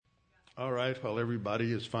All right, while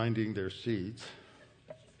everybody is finding their seats.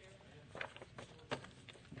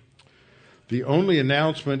 The only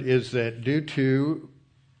announcement is that due to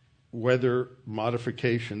weather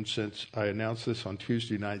modification, since I announced this on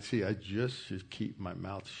Tuesday night, I just should keep my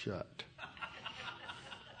mouth shut.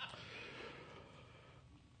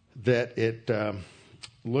 That it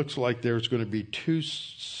looks like there's going to be two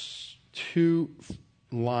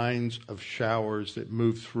lines of showers that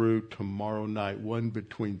move through tomorrow night, one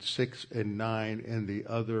between 6 and 9 and the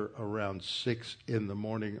other around 6 in the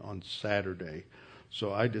morning on Saturday.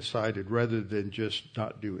 So I decided rather than just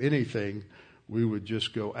not do anything, we would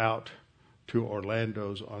just go out to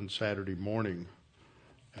Orlando's on Saturday morning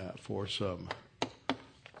for some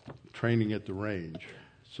training at the range.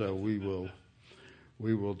 So we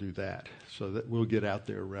will do that. So that we'll get out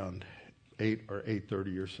there around 8 or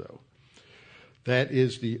 8:30 or so. That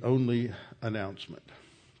is the only announcement.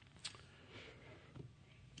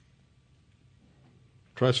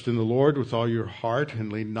 Trust in the Lord with all your heart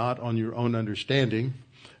and lean not on your own understanding.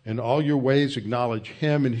 In all your ways acknowledge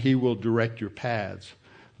him, and he will direct your paths.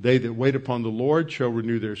 They that wait upon the Lord shall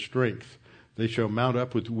renew their strength. They shall mount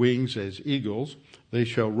up with wings as eagles. They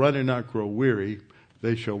shall run and not grow weary.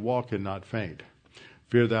 They shall walk and not faint.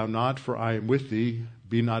 Fear thou not, for I am with thee.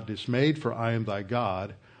 Be not dismayed, for I am thy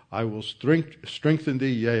God. I will strengthen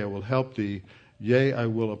thee, yea, I will help thee. Yea, I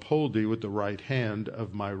will uphold thee with the right hand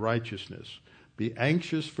of my righteousness. Be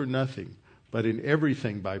anxious for nothing, but in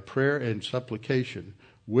everything by prayer and supplication,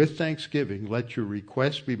 with thanksgiving, let your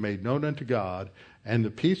requests be made known unto God, and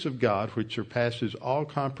the peace of God, which surpasses all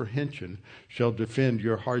comprehension, shall defend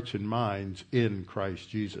your hearts and minds in Christ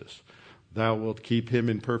Jesus. Thou wilt keep him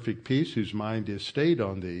in perfect peace, whose mind is stayed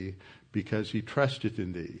on thee, because he trusteth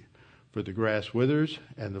in thee. For the grass withers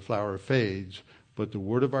and the flower fades, but the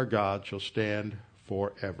word of our God shall stand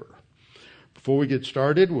forever. Before we get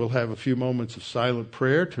started, we'll have a few moments of silent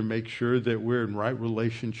prayer to make sure that we're in right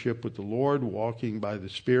relationship with the Lord, walking by the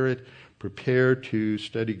Spirit, prepared to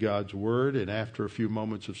study God's Word. And after a few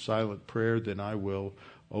moments of silent prayer, then I will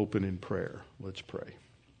open in prayer. Let's pray.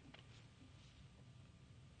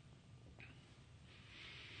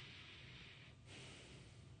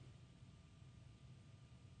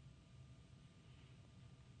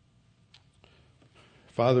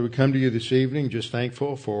 Father, we come to you this evening just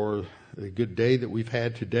thankful for the good day that we've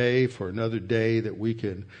had today, for another day that we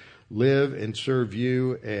can live and serve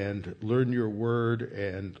you and learn your word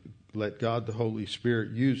and let God the Holy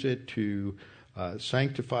Spirit use it to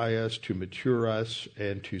sanctify us, to mature us,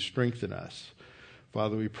 and to strengthen us.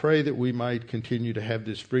 Father, we pray that we might continue to have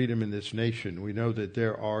this freedom in this nation. We know that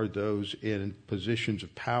there are those in positions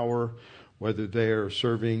of power, whether they are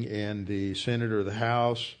serving in the Senate or the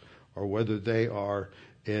House, or whether they are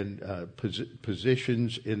in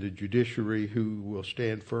positions in the judiciary who will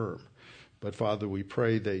stand firm. But Father, we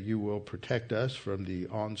pray that you will protect us from the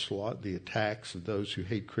onslaught, the attacks of those who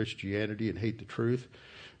hate Christianity and hate the truth.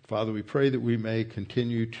 Father, we pray that we may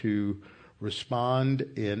continue to respond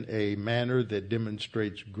in a manner that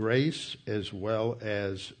demonstrates grace as well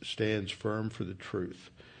as stands firm for the truth.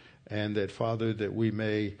 And that, Father, that we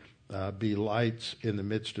may be lights in the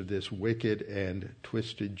midst of this wicked and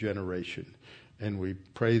twisted generation. And we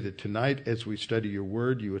pray that tonight, as we study your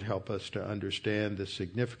word, you would help us to understand the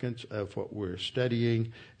significance of what we're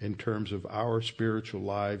studying in terms of our spiritual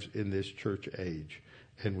lives in this church age.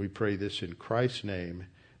 And we pray this in Christ's name.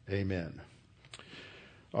 Amen.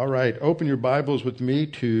 All right, open your Bibles with me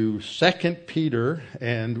to 2 Peter.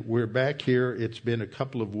 And we're back here. It's been a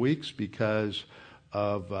couple of weeks because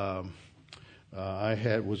of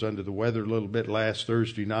I was under the weather a little bit last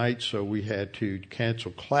Thursday night, so we had to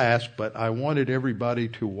cancel class. But I wanted everybody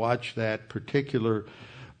to watch that particular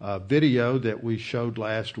video that we showed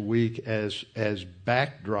last week as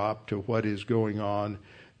backdrop to what is going on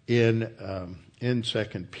in 2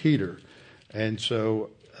 Peter. And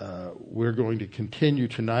so we're going to continue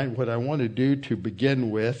tonight. What I want to do to begin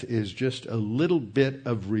with is just a little bit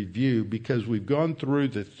of review, because we've gone through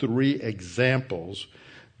the three examples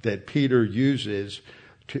that Peter uses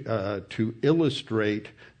to illustrate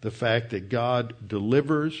the fact that God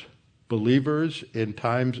delivers believers in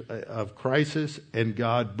times of crisis, and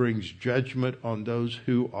God brings judgment on those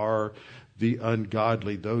who are the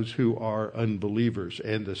ungodly, those who are unbelievers,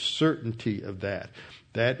 and the certainty of that.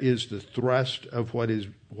 That is the thrust of what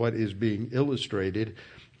is being illustrated.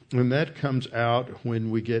 And that comes out when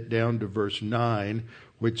we get down to verse 9,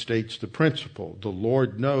 which states the principle. The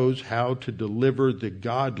Lord knows how to deliver the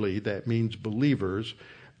godly, that means believers,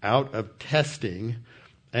 out of testing,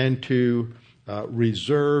 and to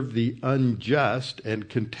reserve the unjust, and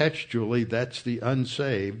contextually that's the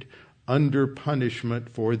unsaved, under punishment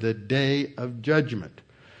for the day of judgment.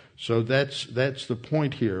 So that's the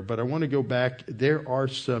point here. But I want to go back. There are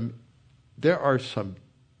some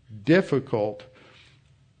difficult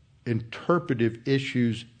interpretive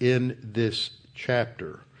issues in this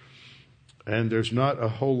chapter, and there's not a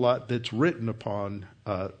whole lot that's written upon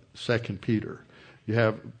 2 Peter. You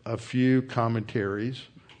have a few commentaries,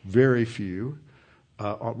 very few,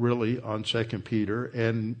 really, on 2 Peter,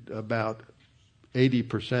 and about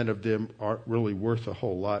 80% of them aren't really worth a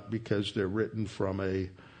whole lot because they're written from a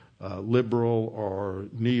liberal or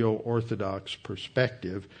neo-Orthodox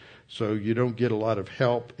perspective. So you don't get a lot of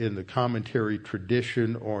help in the commentary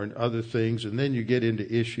tradition or in other things. And then you get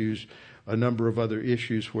into issues, a number of other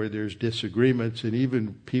issues where there's disagreements, and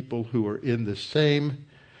even people who are in the same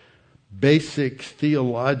basic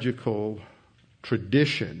theological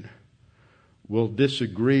tradition will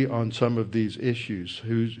disagree on some of these issues.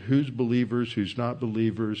 Who's believers, who's not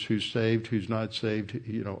believers, who's saved, who's not saved,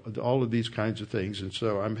 all of these kinds of things. And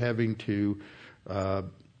so I'm having to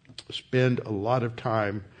spend a lot of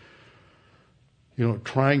time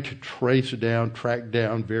trying to track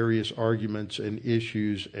down various arguments and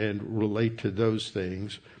issues and relate to those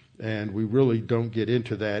things. And we really don't get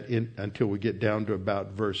into that until we get down to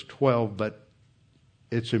about verse 12. But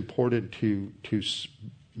it's important to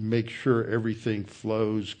make sure everything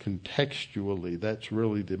flows contextually. That's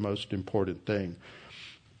really the most important thing.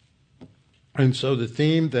 And so the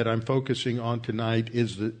theme that I'm focusing on tonight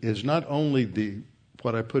is not only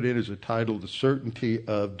what I put in as a title, the certainty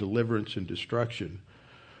of deliverance and destruction,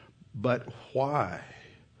 but why?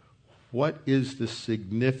 What is the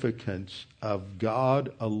significance of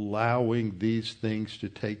God allowing these things to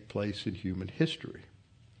take place in human history?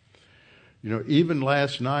 Even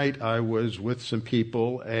last night I was with some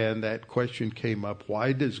people and that question came up,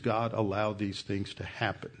 why does God allow these things to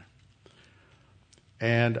happen?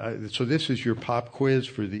 And so this is your pop quiz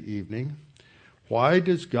for the evening. Why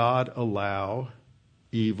does God allow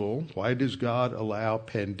evil? Why does God allow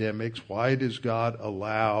pandemics? Why does God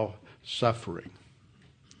allow suffering?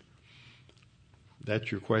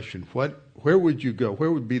 That's your question. Where would you go?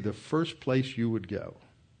 Where would be the first place you would go?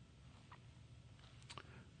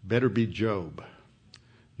 Better be Job.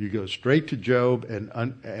 You go straight to Job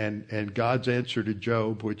and God's answer to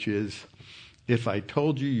Job, which is, if I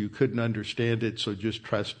told you, you couldn't understand it, so just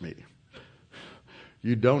trust me.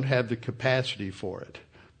 You don't have the capacity for it.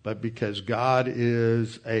 But because God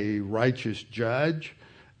is a righteous judge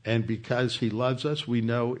and because he loves us, we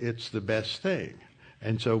know it's the best thing.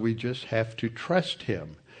 And so we just have to trust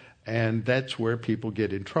him. And that's where people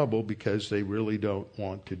get in trouble because they really don't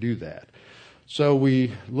want to do that. So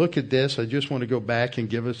we look at this. I just want to go back and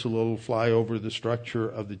give us a little flyover of the structure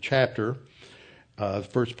of the chapter. The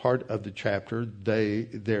first part of the chapter,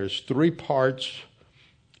 there's three parts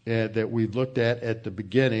that we looked at the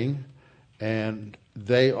beginning, and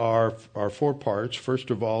they are 4 parts.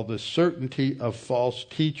 First of all, the certainty of false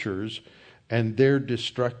teachers and their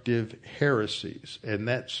destructive heresies. And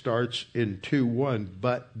that starts in 2:1.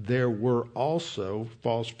 But there were also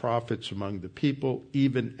false prophets among the people,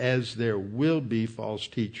 even as there will be false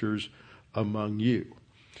teachers among you.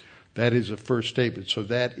 That is a first statement. So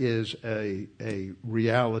that is a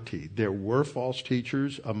reality. There were false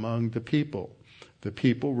teachers among the people. The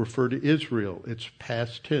people refer to Israel. It's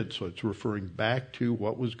past tense, so it's referring back to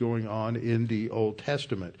what was going on in the Old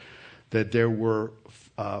Testament. That there were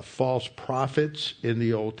false prophets in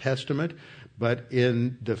the Old Testament, but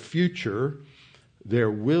in the future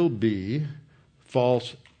there will be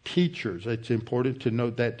false teachers. It's important to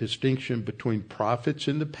note that distinction between prophets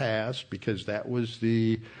in the past, because that was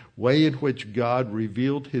the way in which God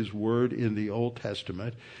revealed his word in the Old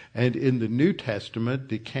Testament, and in the New Testament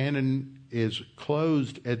the canon is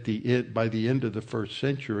closed by the end of the first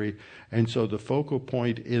century, and so the focal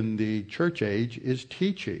point in the church age is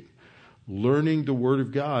teaching, learning the Word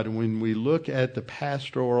of God. And when we look at the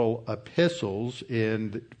pastoral epistles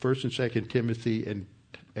in 1st and 2nd Timothy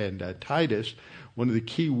and Titus, one of the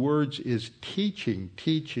key words is teaching,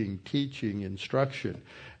 instruction.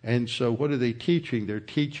 And so what are they teaching? They're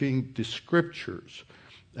teaching the Scriptures.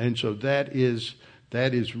 And so that is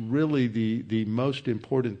really the most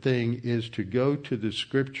important thing, is to go to the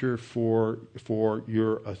Scripture for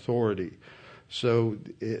your authority. So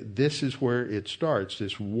this is where it starts,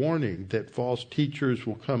 this warning that false teachers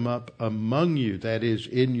will come up among you, that is,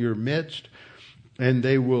 in your midst, and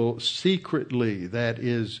they will secretly, that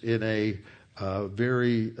is, in a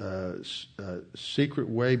very secret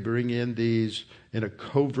way, bring in these, in a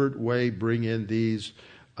covert way, bring in these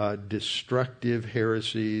destructive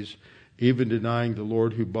heresies, even denying the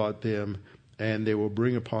Lord who bought them, and they will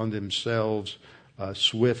bring upon themselves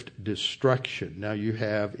swift destruction. Now you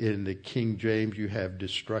have in the King James, you have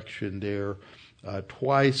destruction there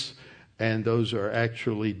twice, and those are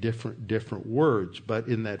actually different words. But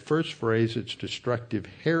in that first phrase, it's destructive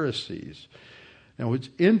heresies. Now what's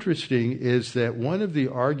interesting is that one of the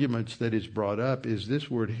arguments that is brought up is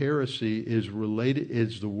this word heresy is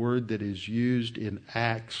the word that is used in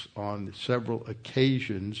Acts on several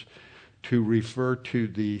occasions to refer to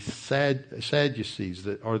the Sadducees,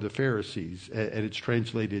 that are the Pharisees, and it's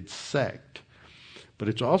translated sect. But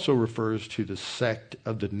it also refers to the sect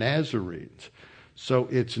of the Nazarenes. So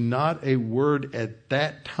it's not a word at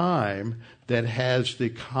that time that has the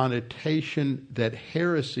connotation that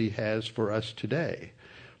heresy has for us today.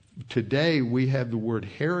 Today we have the word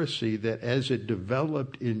heresy that as it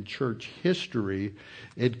developed in church history,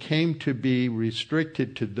 it came to be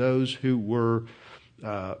restricted to those who were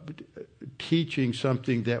teaching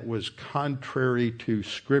something that was contrary to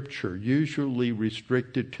Scripture, usually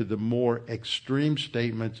restricted to the more extreme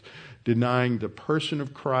statements, denying the person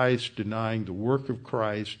of Christ, denying the work of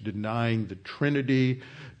Christ, denying the Trinity,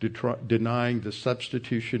 denying the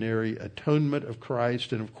substitutionary atonement of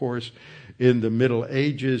Christ. And of course, in the Middle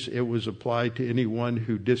Ages, it was applied to anyone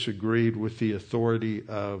who disagreed with the authority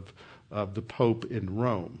of the Pope in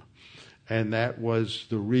Rome. And that was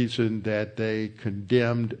the reason that they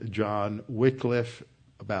condemned John Wycliffe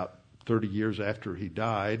about 30 years after he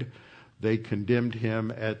died. They condemned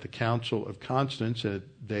him at the Council of Constance, and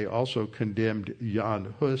they also condemned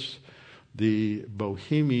Jan Hus, the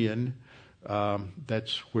Bohemian.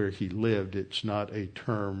 That's where he lived. It's not a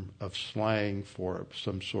term of slang for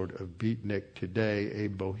some sort of beatnik today. A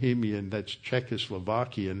Bohemian, that's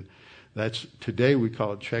Czechoslovakian. That's today we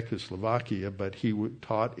call it Czechoslovakia, but he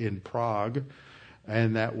taught in Prague,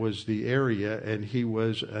 and that was the area, and he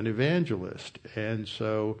was an evangelist. And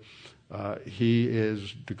so he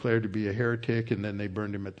is declared to be a heretic, and then they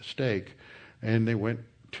burned him at the stake. And they went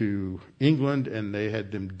to England, and they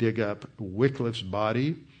had them dig up Wycliffe's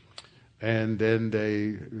body, and then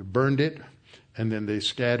they burned it, and then they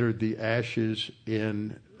scattered the ashes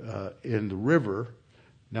in the river.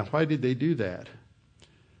 Now, why did they do that?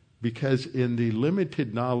 Because in the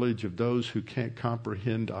limited knowledge of those who can't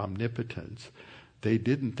comprehend omnipotence, they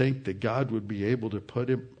didn't think that God would be able to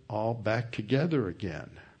put it all back together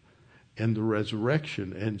again in the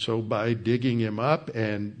resurrection. And so by digging him up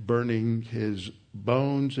and burning his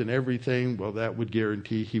bones and everything, well, that would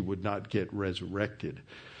guarantee he would not get resurrected.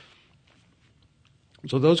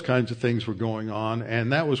 So those kinds of things were going on,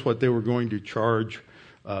 and that was what they were going to charge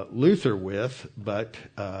Luther with, but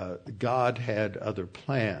God had other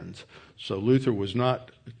plans. So Luther was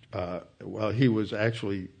not, he was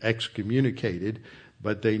actually excommunicated,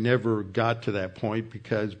 but they never got to that point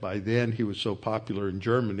because by then he was so popular in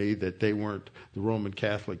Germany that the Roman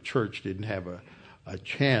Catholic Church didn't have a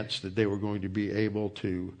chance that they were going to be able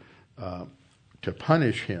to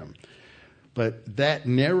punish him. But that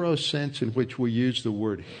narrow sense in which we use the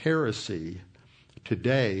word heresy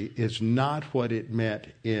today is not what it meant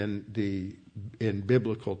in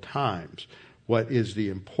biblical times. What is the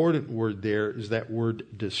important word there is that word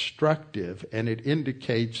destructive, and it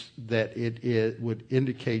indicates that it would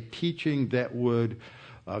indicate teaching that would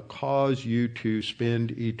cause you to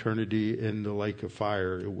spend eternity in the lake of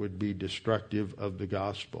fire. It would be destructive of the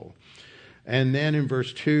gospel. And then in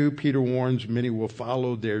verse 2, Peter warns many will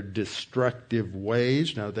follow their destructive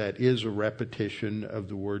ways. Now that is a repetition of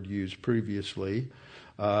the word used previously.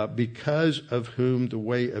 Because of whom the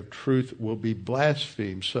way of truth will be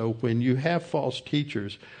blasphemed. So when you have false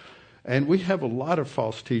teachers, and we have a lot of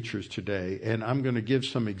false teachers today, and I'm going to give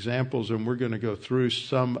some examples, and we're going to go through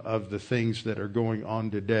some of the things that are going on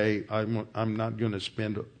today. I'm not going to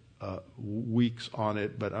spend weeks on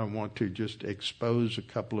it, but I want to just expose a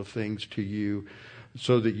couple of things to you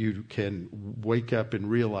so that you can wake up and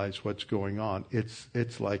realize what's going on.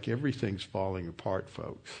 It's like everything's falling apart,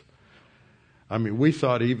 folks. I mean, we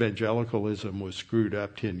thought evangelicalism was screwed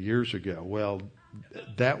up 10 years ago. Well,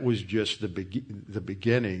 that was just the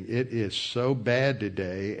beginning. It is so bad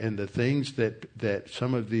today, and the things that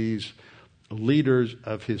some of these leaders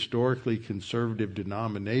of historically conservative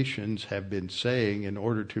denominations have been saying in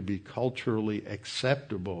order to be culturally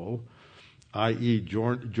acceptable, i.e.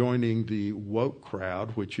 joining the woke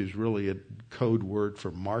crowd, which is really a code word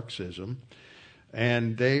for Marxism,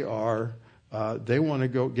 and they want to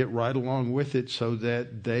go get right along with it so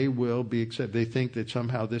that they will be accepted. They think that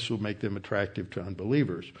somehow this will make them attractive to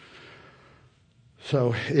unbelievers.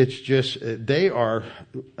 So it's just they are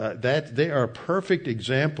perfect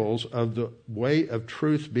examples of the way of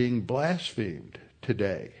truth being blasphemed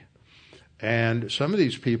today. And some of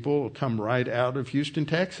these people come right out of Houston,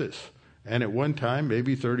 Texas, And at one time,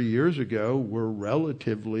 maybe 30 years ago, were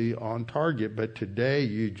relatively on target, but today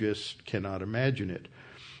you just cannot imagine it.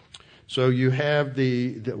 So you have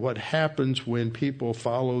what happens when people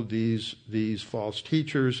follow these false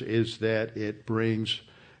teachers is that it brings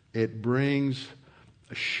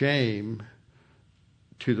shame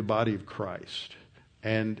to the body of Christ.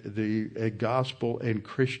 And the gospel and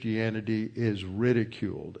Christianity is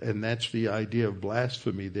ridiculed. And that's the idea of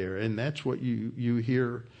blasphemy there. And that's what you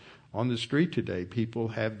hear on the street today. People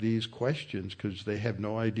have these questions because they have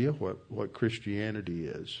no idea what Christianity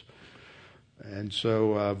is. And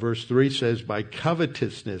so verse 3 says, by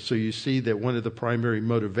covetousness. So you see that one of the primary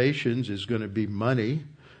motivations is going to be money.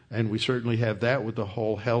 And we certainly have that with the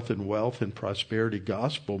whole health and wealth and prosperity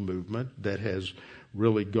gospel movement that has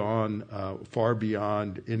really gone far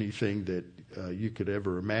beyond anything that you could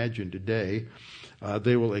ever imagine today.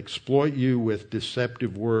 They will exploit you with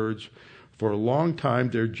deceptive words. For a long time,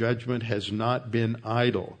 their judgment has not been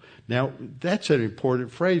idle. Now, that's an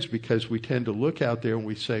important phrase because we tend to look out there and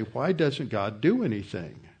we say, why doesn't God do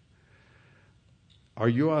anything? Are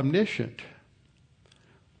you omniscient?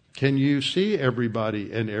 Can you see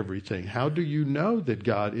everybody and everything? How do you know that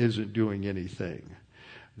God isn't doing anything?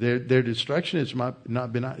 Their destruction has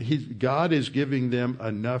not been. God is giving them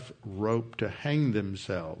enough rope to hang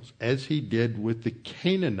themselves, as He did with the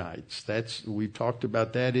Canaanites. We've talked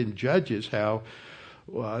about that in Judges.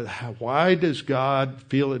 Why does God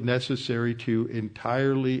feel it necessary to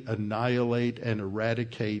entirely annihilate and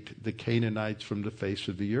eradicate the Canaanites from the face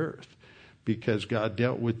of the earth? Because God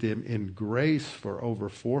dealt with them in grace for over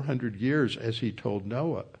 400 years, as He told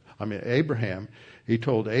Abraham. He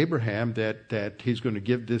told Abraham that He's going to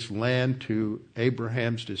give this land to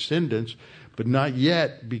Abraham's descendants, but not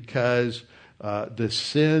yet, because the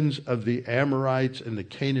sins of the Amorites and the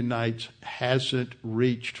Canaanites hasn't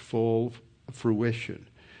reached full fruition.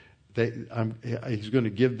 He's going to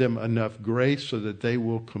give them enough grace so that they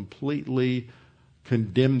will completely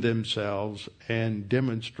condemn themselves and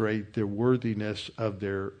demonstrate their worthiness of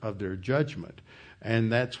their judgment.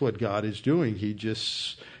 And that's what God is doing.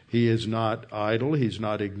 He is not idle. He's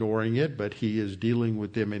not ignoring it, but He is dealing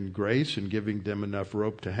with them in grace and giving them enough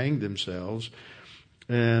rope to hang themselves.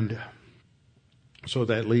 And so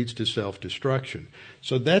that leads to self-destruction.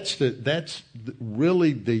 So that's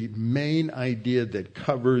really the main idea that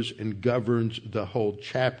covers and governs the whole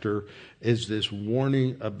chapter, is this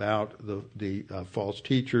warning about the false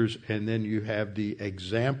teachers. And then you have the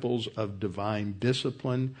examples of divine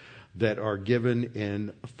discipline that are given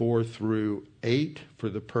in 4 through 8 for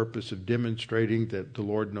the purpose of demonstrating that the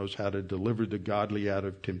Lord knows how to deliver the godly out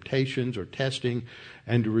of temptations or testing,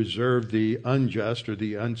 and to reserve the unjust or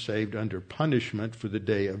the unsaved under punishment for the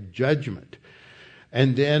day of judgment.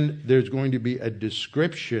 And then there's going to be a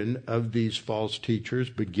description of these false teachers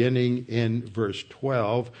beginning in verse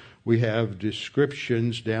 12. We have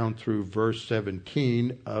descriptions down through verse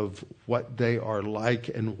 17 of what they are like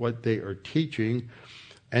and what they are teaching.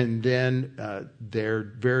 And then their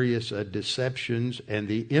various deceptions and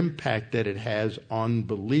the impact that it has on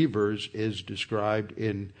believers is described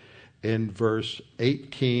in verse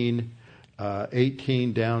 18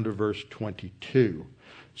 down to verse 22.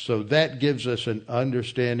 So that gives us an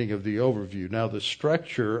understanding of the overview. Now, the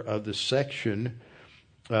structure of the section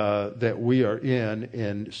that we are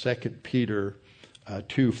in 2 Peter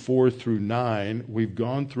 2, 4 through 9, we've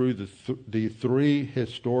gone through the three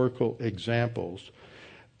historical examples.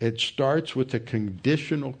 It starts with a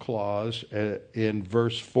conditional clause in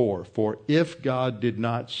verse 4, for if God did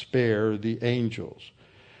not spare the angels.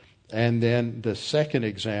 And then the second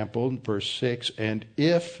example, verse 6, and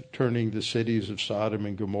if turning the cities of Sodom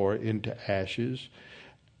and Gomorrah into ashes.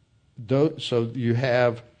 So you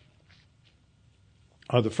have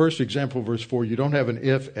the first example, verse 4, you don't have an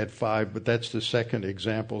if at 5, but that's the second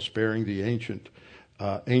example, sparing the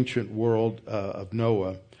ancient world of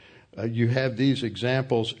Noah. You have these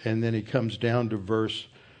examples, and then he comes down to verse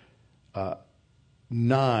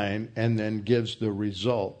 9 and then gives the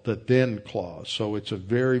result, the then clause. So it's a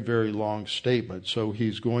very, very long statement. So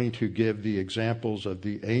he's going to give the examples of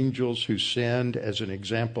the angels who sinned as an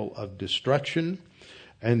example of destruction,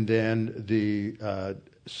 and then the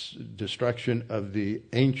destruction of the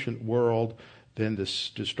ancient world, then the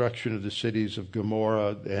destruction of the cities of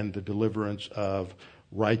Gomorrah, and the deliverance of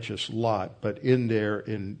righteous Lot. But in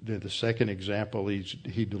the second example,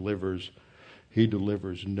 he delivers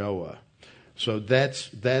Noah. So that's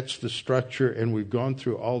the structure, and we've gone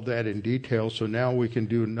through all that in detail. So now we can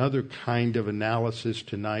do another kind of analysis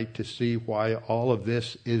tonight to see why all of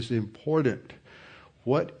this is important.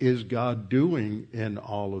 What is God doing in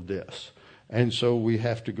all of this? And so we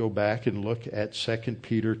have to go back and look at 2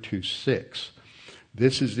 Peter 2:6.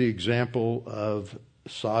 This is the example of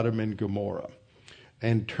Sodom and Gomorrah.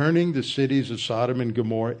 And turning the cities of Sodom and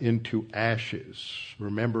Gomorrah into ashes.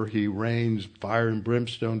 Remember, he rains fire and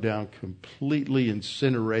brimstone down, completely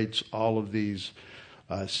incinerates all of these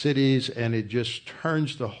cities, and it just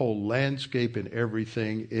turns the whole landscape and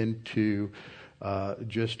everything into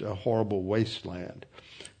just a horrible wasteland.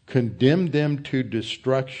 Condemned them to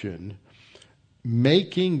destruction,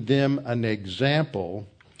 making them an example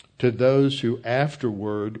to those who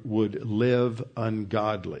afterward would live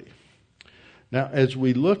ungodly. Now, as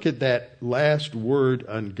we look at that last word,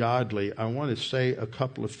 ungodly, I want to say a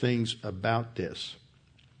couple of things about this.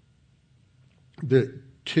 The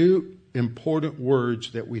two important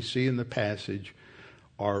words that we see in the passage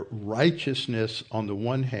are righteousness on the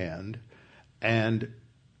one hand and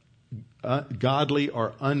godly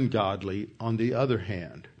or ungodly on the other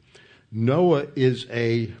hand. Noah is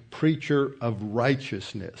a preacher of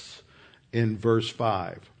righteousness in verse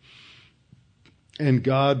 5. And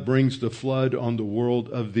God brings the flood on the world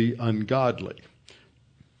of the ungodly.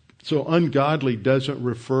 So ungodly doesn't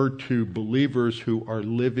refer to believers who are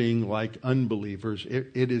living like unbelievers.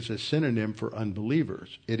 It is a synonym for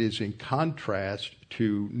unbelievers. It is in contrast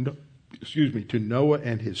to Noah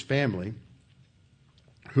and his family,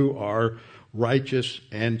 who are righteous.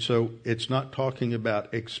 And so it's not talking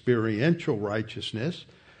about experiential righteousness.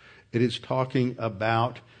 It is talking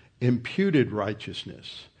about imputed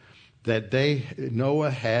righteousness. That Noah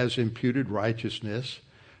has imputed righteousness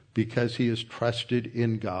because he has trusted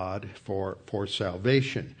in God for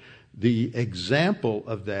salvation. The example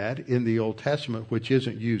of that in the Old Testament, which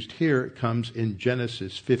isn't used here, it comes in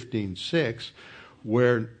Genesis 15:6,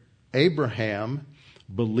 where Abraham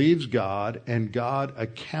believes God and God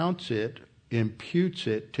imputes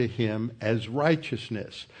it to him as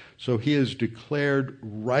righteousness. So he is declared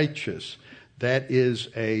righteous. That is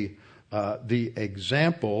the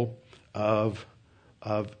example of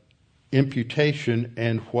imputation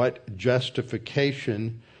and what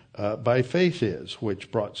justification by faith is,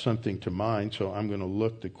 which brought something to mind. So I'm going to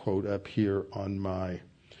look the quote up here on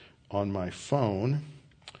my phone.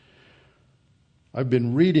 I've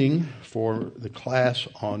been reading for the class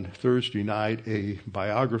on Thursday night a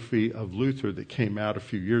biography of Luther that came out a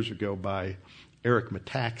few years ago by Eric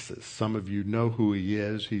Metaxas. Some of you know who he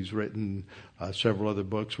is. He's written several other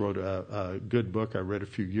books, wrote a good book I read a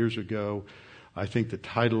few years ago. I think the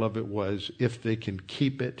title of it was If They Can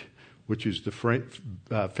Keep It, which is the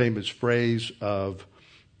famous phrase of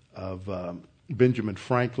Benjamin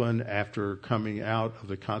Franklin after coming out of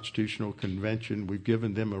the Constitutional Convention. We've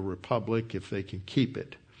given them a republic if they can keep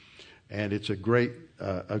it. And it's a great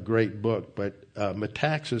book. But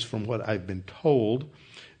Metaxas, from what I've been told,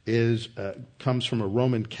 comes from a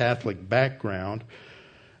Roman Catholic background,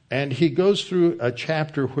 and he goes through a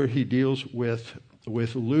chapter where he deals with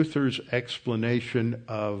Luther's explanation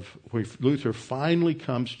of where Luther finally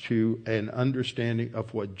comes to an understanding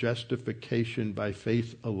of what justification by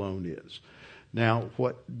faith alone is. Now,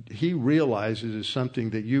 what he realizes is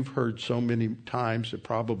something that you've heard so many times that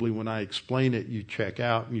probably when I explain it, you check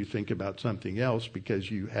out and you think about something else because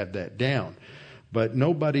you have that down. But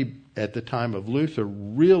nobody at the time of Luther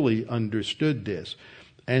really understood this.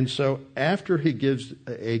 And so after he gives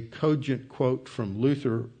a cogent quote from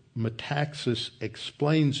Luther, Metaxas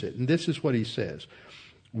explains it. And this is what he says.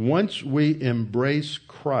 Once we embrace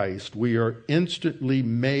Christ, we are instantly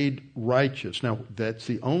made righteous. Now, that's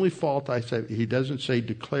the only fault I say. He doesn't say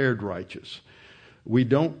declared righteous. We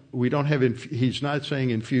don't have, he's not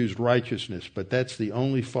saying infused righteousness, but that's the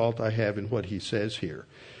only fault I have in what he says here.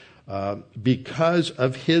 Because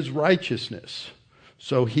of his righteousness.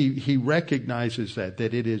 So he recognizes that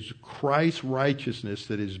it is Christ's righteousness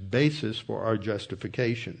that is basis for our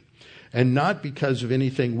justification, and not because of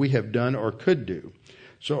anything we have done or could do.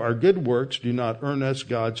 So our good works do not earn us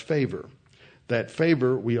God's favor. That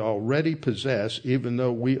favor we already possess, even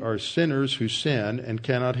though we are sinners who sin and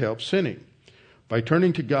cannot help sinning. By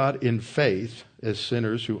turning to God in faith, as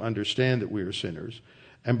sinners who understand that we are sinners,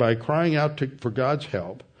 and by crying out for God's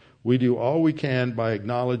help, we do all we can by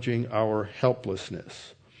acknowledging our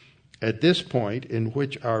helplessness. At this point, in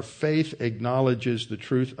which our faith acknowledges the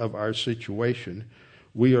truth of our situation,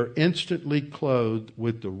 we are instantly clothed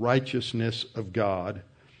with the righteousness of God.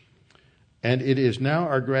 And it is now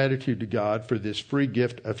our gratitude to God for this free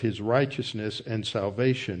gift of his righteousness and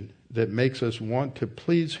salvation that makes us want to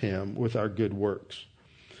please him with our good works.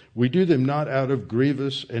 We do them not out of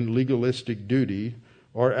grievous and legalistic duty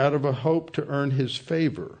or out of a hope to earn his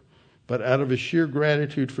favor, but out of a sheer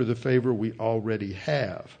gratitude for the favor we already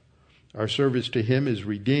have. Our service to him is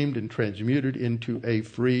redeemed and transmuted into a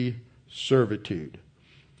free servitude.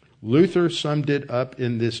 Luther summed it up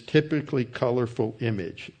in this typically colorful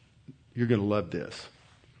image. You're going to love this.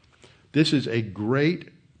 This is a great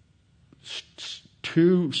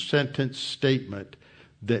two-sentence statement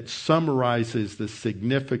that summarizes the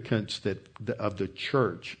significance of the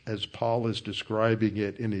church as Paul is describing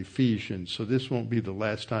it in Ephesians. So this won't be the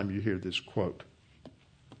last time you hear this quote.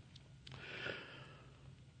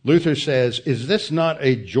 Luther says, "Is this not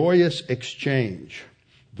a joyous exchange?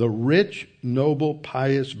 The rich, noble,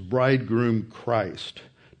 pious bridegroom Christ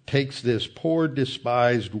takes this poor,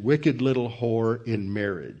 despised, wicked little whore in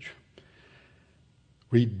marriage,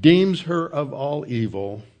 redeems her of all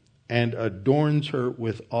evil, and adorns her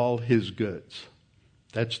with all his goods."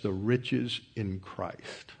 That's the riches in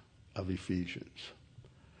Christ of Ephesians.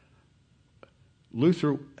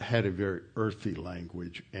 Luther had a very earthy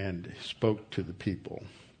language and spoke to the people.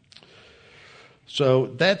 So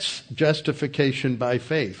that's justification by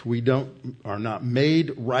faith. We are not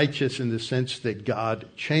made righteous in the sense that God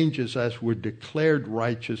changes us. We're declared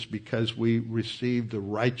righteous because we receive the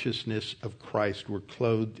righteousness of Christ. We're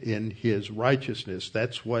clothed in his righteousness.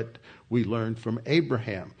 That's what we learned from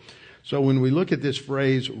Abraham. So when we look at this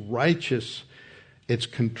phrase righteous, it's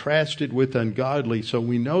contrasted with ungodly. So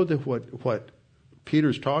we know that what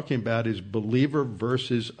Peter's talking about is believer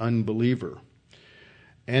versus unbeliever.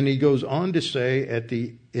 And he goes on to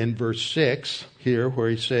say in verse 6 here, where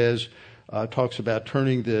he says, talks about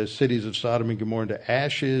turning the cities of Sodom and Gomorrah into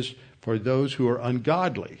ashes for those who are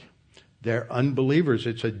ungodly. They're unbelievers.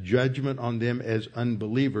 It's a judgment on them as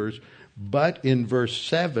unbelievers. But in verse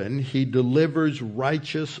 7, he delivers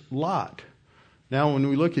righteous Lot. Now, when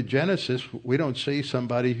we look at Genesis, we don't see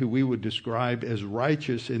somebody who we would describe as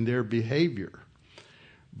righteous in their behavior.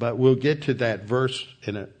 But we'll get to that verse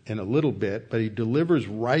in a little bit. But he delivers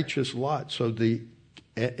righteous Lot.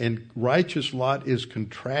 And righteous Lot is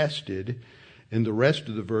contrasted in the rest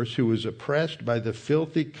of the verse, who was oppressed by the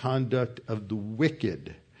filthy conduct of the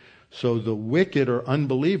wicked. So the wicked are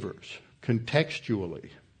unbelievers,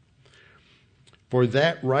 contextually. For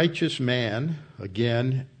that righteous man,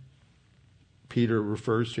 again, Peter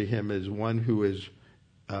refers to him as one who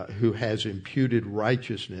has imputed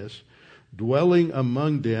righteousness, dwelling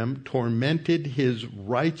among them, tormented his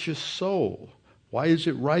righteous soul. Why is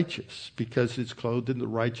it righteous? Because it's clothed in the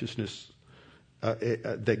righteousness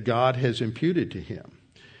that God has imputed to him.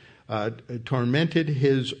 Tormented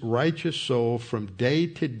his righteous soul from day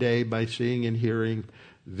to day by seeing and hearing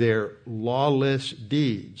their lawless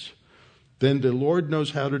deeds. Then the Lord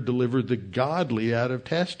knows how to deliver the godly out of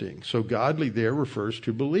testing. So godly there refers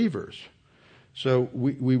to believers. So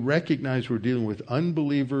we recognize we're dealing with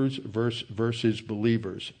unbelievers versus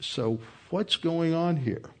believers. So what's going on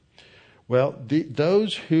here? Well,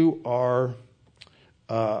 those who are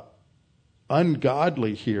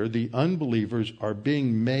ungodly here, the unbelievers, are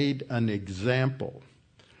being made an example,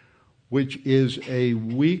 which is a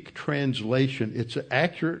weak translation. It's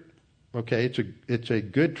accurate, okay, it's a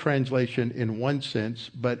good translation in one sense,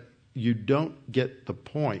 but you don't get the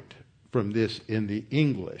point from this in the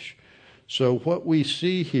English. So what we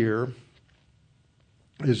see here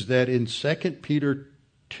is that in 2 Peter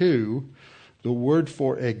 2, the word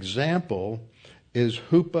for example is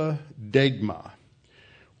hupadegma,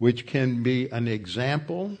 which can be an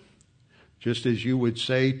example, just as you would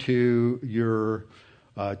say to your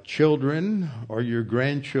children or your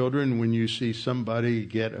grandchildren when you see somebody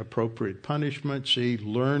get appropriate punishment. See,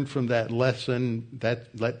 learn from that lesson,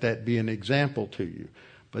 let that be an example to you.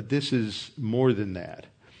 But this is more than that.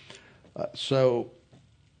 So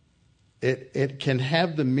it can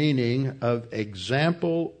have the meaning of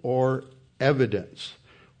example or evidence.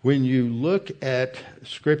 When you look at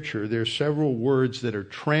Scripture, there are several words that are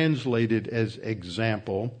translated as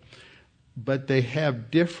example, but they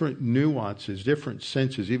have different nuances, different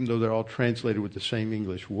senses, even though they're all translated with the same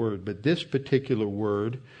English word. But this particular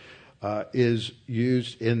word is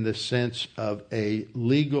used in the sense of a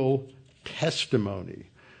legal testimony.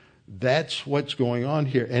 That's what's going on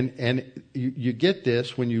here. And you get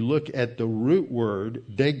this when you look at the root word,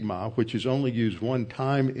 degma, which is only used one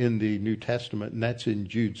time in the New Testament, and that's in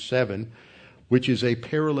Jude 7, which is a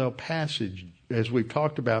parallel passage. As we've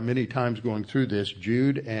talked about many times going through this,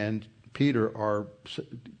 Jude and Peter are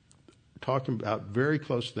talking about very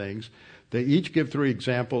close things. They each give 3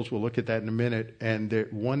 examples. We'll look at that in a minute. And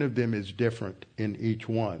one of them is different in each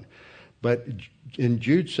one. But in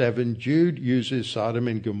Jude 7, Jude uses Sodom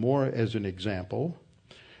and Gomorrah as an example.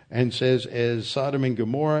 and says, as Sodom and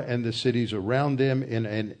Gomorrah and the cities around them in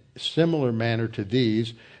a similar manner to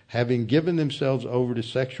these, having given themselves over to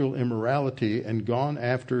sexual immorality and gone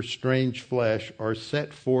after strange flesh, are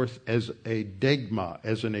set forth as a dogma,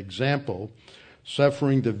 as an example,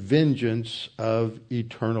 suffering the vengeance of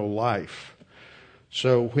eternal life.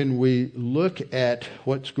 So when we look at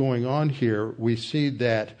what's going on here, we see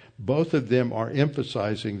that both of them are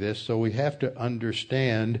emphasizing this, so we have to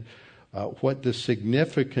understand what the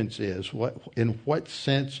significance is. In what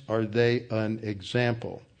sense are they an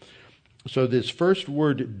example? So this first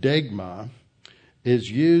word, dogma,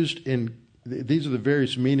 is used in, these are the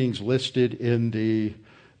various meanings listed in the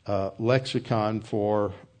lexicon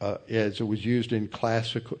for, as it was used in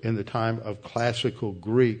the time of classical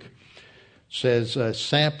Greek. Says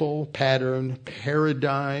sample, pattern,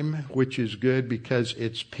 paradigm, which is good because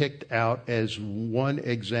it's picked out as one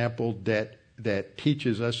example that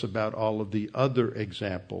teaches us about all of the other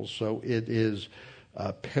examples. So it is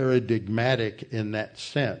paradigmatic in that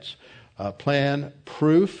sense. Plan,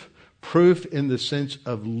 proof in the sense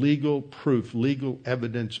of legal proof, legal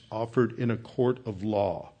evidence offered in a court of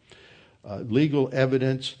law. Legal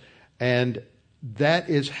evidence, and that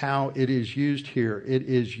is how it is used here. It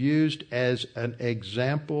is used as an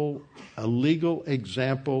example, a legal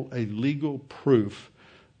example, a legal proof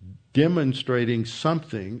demonstrating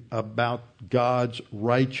something about God's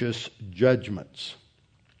righteous judgments.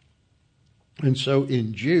 And so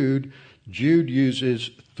in Jude uses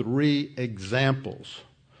three examples.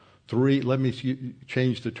 Let me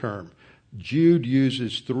change the term. Jude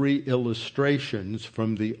uses three illustrations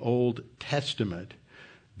from the Old Testament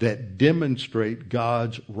that demonstrate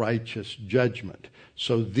God's righteous judgment.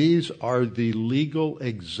 So these are the legal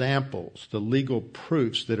examples, the legal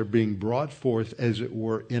proofs that are being brought forth, as it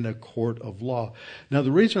were, in a court of law. Now,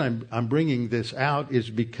 the reason I'm bringing this out is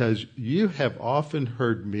because you have often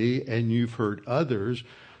heard me, and you've heard others,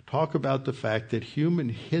 talk about the fact that human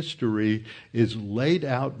history is laid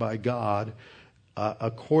out by God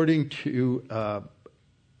according to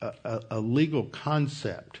a legal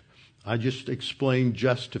concept. I just explained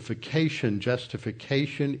justification.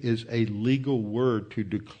 Justification is a legal word to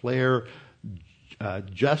declare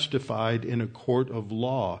justified in a court of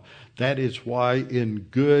law. That is why in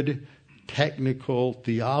good technical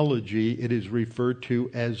theology it is referred to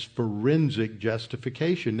as forensic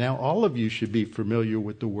justification. Now, all of you should be familiar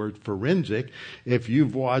with the word forensic. If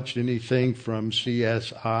you've watched anything from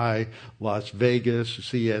CSI Las Vegas,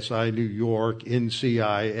 CSI New York,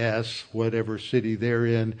 NCIS, whatever city they're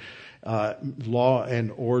in, Law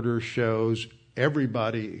and Order shows,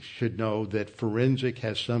 everybody should know that forensic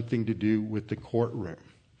has something to do with the courtroom.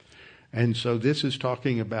 And so this is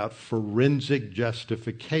talking about forensic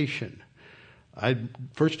justification.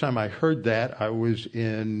 First time I heard that, I was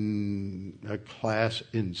in a class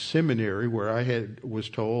in seminary where I was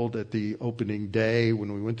told at the opening day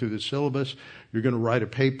when we went through the syllabus, you're going to write a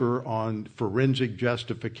paper on forensic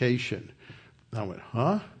justification. I went,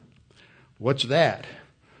 huh? What's that?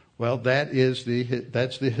 Well, that's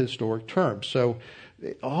the historic term. So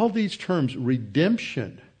all these terms,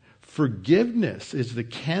 redemption, forgiveness is the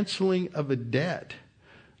canceling of a debt.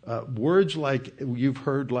 Words like you've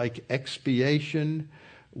heard, like expiation,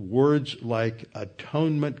 words like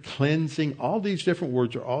atonement, cleansing, all these different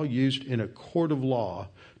words are all used in a court of law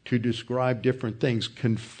to describe different things.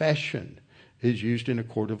 Confession is used in a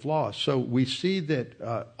court of law. So we see that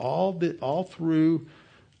all through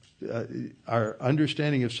our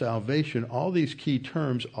understanding of salvation, all these key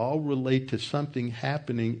terms all relate to something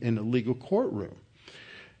happening in a legal courtroom.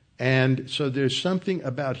 And so there's something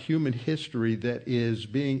about human history that is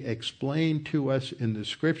being explained to us in the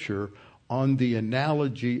Scripture on the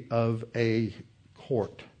analogy of a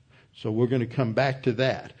court. So we're going to come back to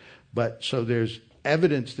that. But so there's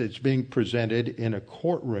evidence that's being presented in a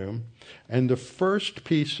courtroom. And the first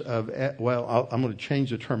piece of, I'm going to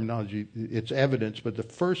change the terminology. It's evidence, but the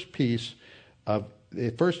first piece of,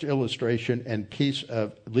 the first illustration and piece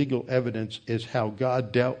of legal evidence is how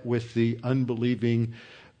God dealt with the unbelieving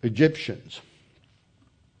Egyptians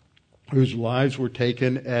whose lives were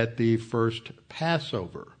taken at the first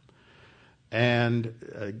Passover.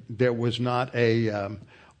 And there was not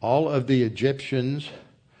all of the Egyptians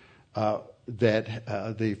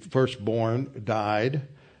that the firstborn died,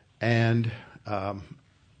 and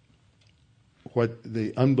what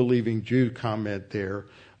the unbelieving Jew comment there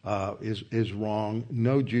is wrong.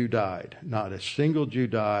 No Jew died. Not a single Jew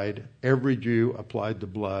died. Every Jew applied the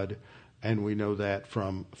blood, and we know that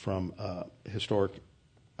from historic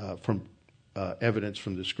evidence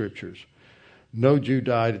from the Scriptures. no Jew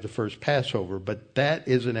died at the first Passover, but that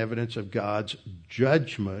is an evidence of God's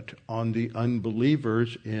judgment on the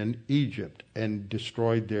unbelievers in Egypt and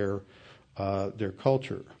destroyed their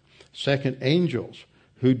culture. Second, angels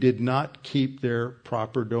who did not keep their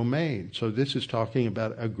proper domain. So this is talking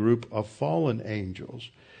about a group of fallen angels.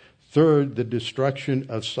 Third, the destruction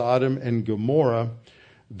of Sodom and Gomorrah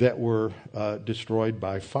that were destroyed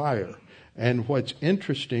by fire. And what's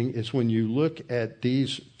interesting is when you look at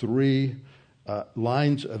these three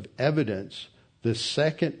lines of evidence, the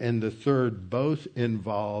second and the third both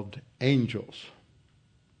involved angels.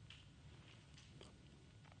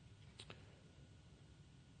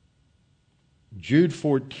 Jude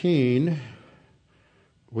 14,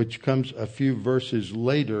 which comes a few verses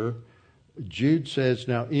later, Jude says,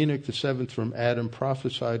 "Now Enoch, the seventh from Adam,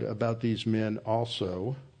 prophesied about these men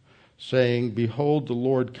also, saying, Behold, the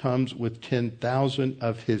Lord comes with 10,000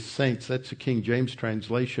 of his saints." That's the King James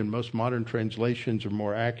translation. Most modern translations are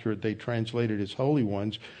more accurate. They translate it as holy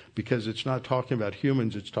ones because it's not talking about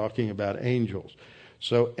humans, it's talking about angels.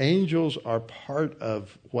 So angels are part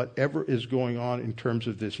of whatever is going on in terms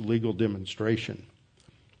of this legal demonstration.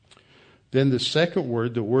 Then the second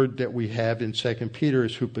word, the word that we have in 2 Peter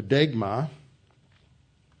is hupodeigma.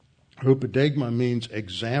 Hupodeigma means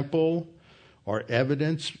example or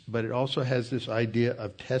evidence, but it also has this idea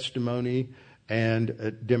of testimony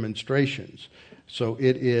and demonstrations. So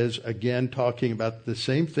it is, again, talking about the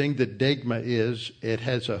same thing that deigma is. It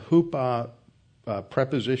has a hupa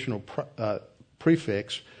prepositional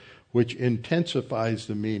prefix, which intensifies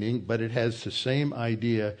the meaning, but it has the same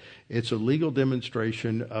idea. It's a legal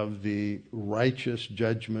demonstration of the righteous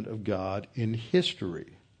judgment of God in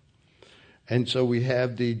history. And so we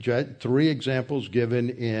have the three examples given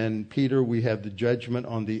in Peter. We have the judgment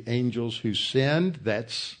on the angels who sinned.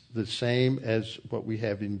 That's the same as what we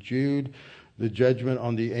have in Jude. The judgment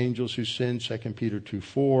on the angels who sinned, 2 Peter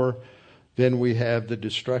 2:4. Then we have the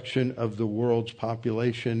destruction of the world's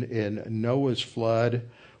population in Noah's flood,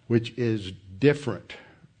 which is different.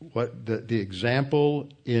 What the example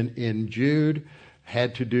in Jude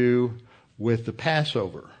had to do with the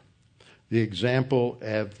Passover. The example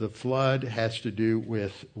of the flood has to do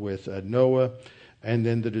with Noah, and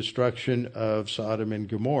then the destruction of Sodom and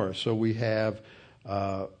Gomorrah. So we have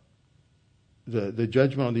the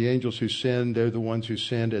judgment on the angels who sinned. They're the ones who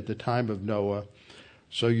sinned at the time of Noah.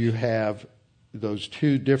 So you have those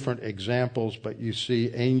two different examples, but you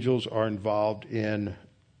see angels are involved in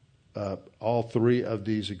all three of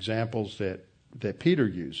these examples that Peter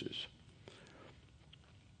uses.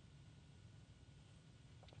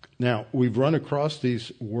 Now, we've run across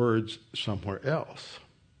these words somewhere else.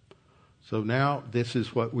 So now this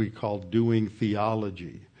is what we call doing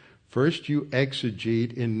theology. First you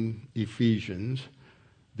exegete in Ephesians,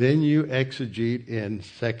 then you exegete in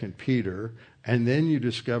 2 Peter, and then you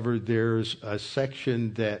discover there's a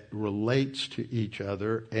section that relates to each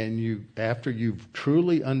other, and you, after you've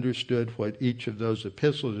truly understood what each of those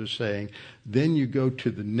epistles are saying, then you go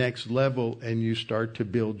to the next level and you start to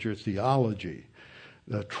build your theology.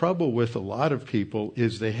 The trouble with a lot of people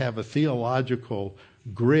is they have a theological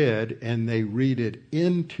grid and they read it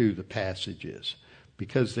into the passages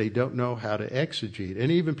because they don't know how to exegete.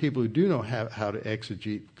 And even people who do know how to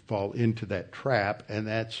exegete fall into that trap, and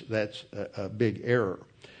that's a big error.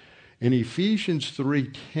 In Ephesians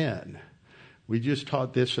 3:10, we just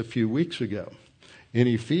taught this a few weeks ago. In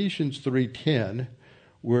Ephesians 3:10,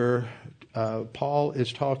 where Paul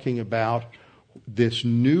is talking about this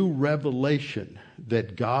new revelation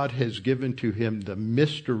that God has given to him, the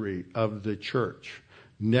mystery of the church,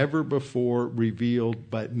 never before revealed,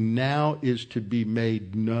 but now is to be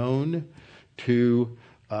made known to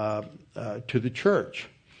the church.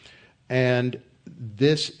 And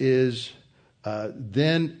this is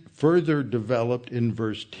then further developed in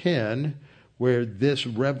verse 10, where this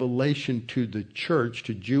revelation to the church,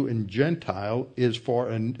 to Jew and Gentile, is for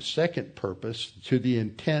a second purpose, to the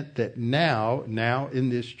intent that now in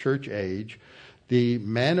this church age, the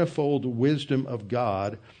manifold wisdom of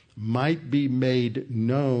God might be made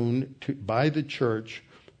known by the church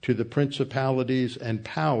to the principalities and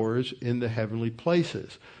powers in the heavenly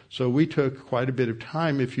places. So we took quite a bit of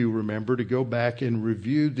time, if you remember, to go back and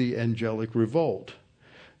review the angelic revolt.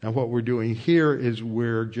 Now what we're doing here is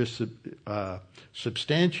we're just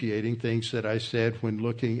substantiating things that I said when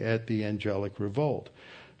looking at the angelic revolt.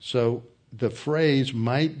 So the phrase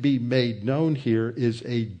might be made known here is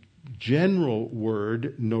a general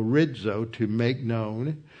word, norizo, to make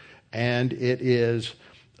known, and it is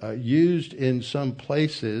used in some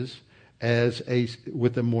places as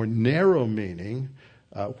with a more narrow meaning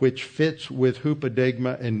which fits with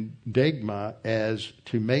hupodeigma and deigma as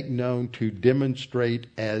to make known, to demonstrate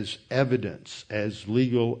as evidence, as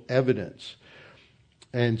legal evidence.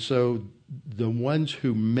 And so the ones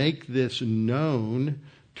who make this known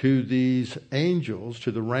to these angels,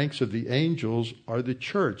 to the ranks of the angels, are the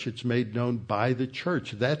church. It's made known by the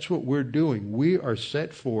church. That's what we're doing. We are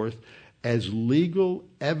set forth as legal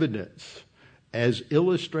evidence, as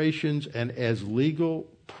illustrations and as legal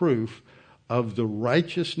proof of the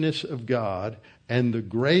righteousness of God and the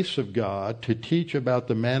grace of God, to teach about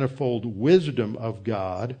the manifold wisdom of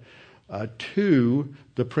God to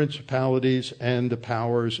the principalities and the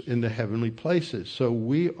powers in the heavenly places. So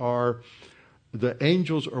the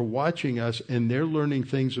angels are watching us, and they're learning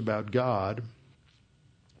things about God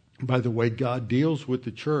by the way God deals with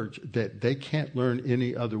the church that they can't learn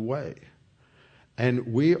any other way.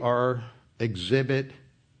 And we are Exhibit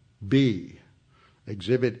B.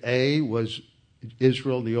 Exhibit A was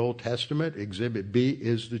Israel in the Old Testament. Exhibit B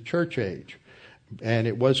is the church age. And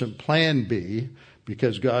it wasn't Plan B,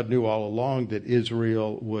 because God knew all along that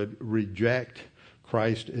Israel would reject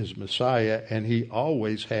Christ as Messiah, and he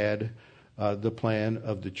always had the plan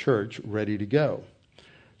of the church ready to go.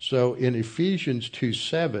 So in Ephesians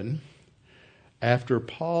 2:7, after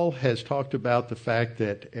Paul has talked about the fact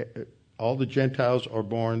that all the Gentiles are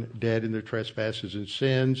born dead in their trespasses and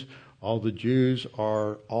sins, all the Jews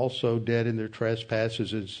are also dead in their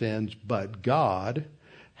trespasses and sins, but God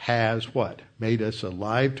has what? Made us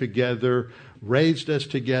alive together, raised us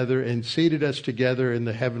together, and seated us together in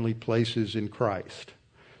the heavenly places in Christ.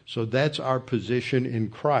 So that's our position in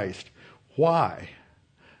Christ. Why?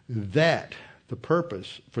 The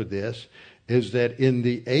purpose for this is that in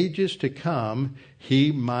the ages to come,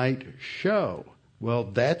 he might show. Well,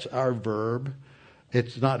 that's our verb.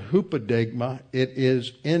 It's not hupodeigma. It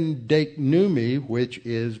is endeiknumi, which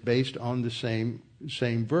is based on the same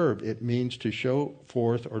verb. It means to show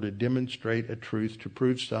forth or to demonstrate a truth, to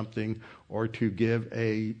prove something, or to give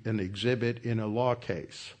an exhibit in a law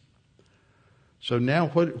case. So now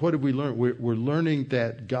what have we learned? We're learning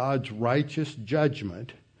that God's righteous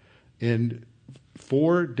judgment in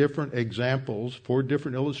 4 different examples, 4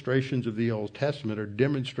 different illustrations of the Old Testament are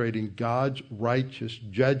demonstrating God's righteous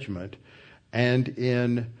judgment. And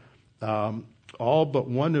in all but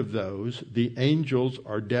one of those, the angels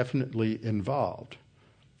are definitely involved.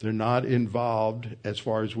 They're not involved, as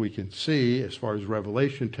far as we can see, as far as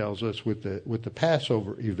Revelation tells us, with the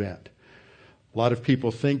Passover event. A lot of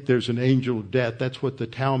people think there's an angel of death. That's what the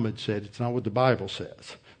Talmud said. It's not what the Bible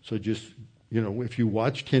says. So just, if you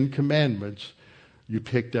watch 10 Commandments, you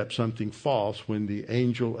picked up something false when the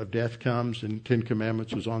angel of death comes, and 10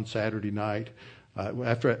 Commandments was on Saturday night.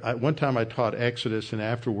 One time I taught Exodus, and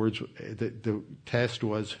afterwards the test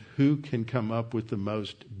was who can come up with the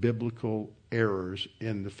most biblical errors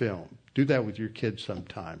in the film. Do that with your kids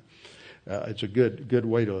sometime. It's a good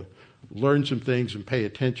way to learn some things and pay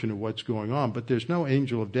attention to what's going on. But there's no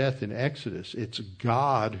angel of death in Exodus. It's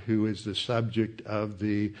God who is the subject of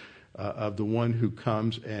the one who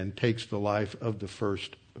comes and takes the life of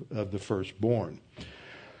the firstborn.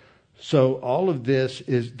 So all of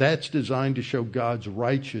that's designed to show God's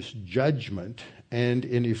righteous judgment. And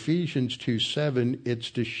in Ephesians 2:7, it's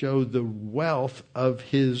to show the wealth of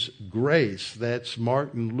his grace. That's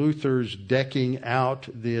Martin Luther's decking out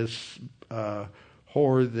this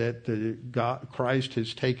whore that Christ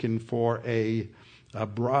has taken for a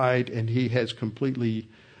bride, and he has completely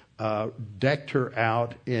decked her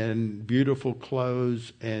out in beautiful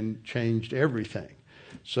clothes and changed everything.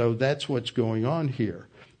 So that's what's going on here.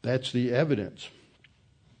 That's the evidence.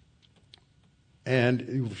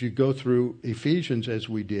 And if you go through Ephesians as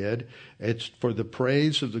we did, it's for the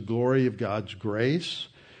praise of the glory of God's grace.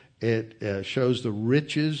 It shows the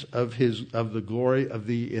riches of the glory of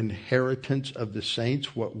the inheritance of the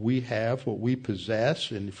saints, what we have, what we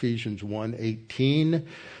possess in Ephesians 1:18.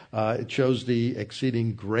 It shows the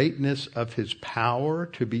exceeding greatness of his power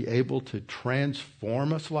to be able to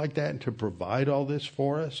transform us like that and to provide all this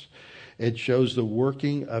for us. It shows the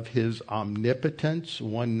working of his omnipotence,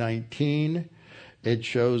 1:19. It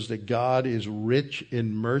shows that God is rich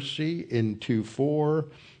in mercy in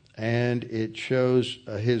 2:4. And it shows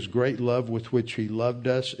his great love with which he loved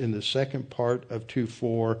us in the second part of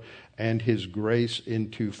 2:4, and his grace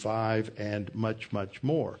in 2:5, and much, much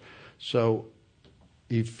more. So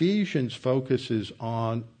Ephesians focuses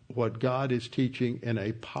on what God is teaching in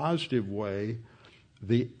a positive way,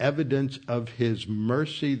 the evidence of his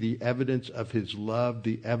mercy, the evidence of his love,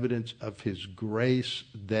 the evidence of his grace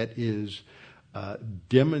that is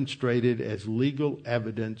demonstrated as legal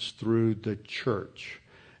evidence through the church.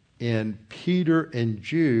 In Peter and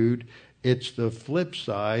Jude, It's the flip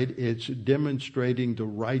side. It's demonstrating the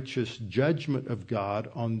righteous judgment of God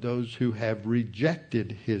on those who have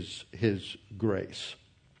rejected his grace.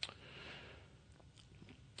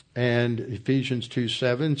 And Ephesians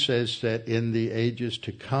 2:7 says that in the ages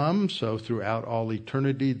to come, so throughout all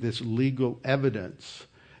eternity, this legal evidence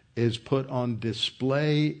is put on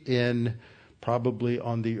display in probably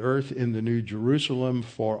on the earth in the New Jerusalem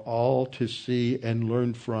for all to see and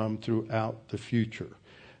learn from throughout the future.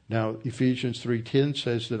 Now, Ephesians 3:10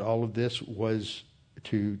 says that all of this was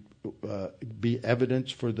to be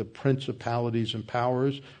evidence for the principalities and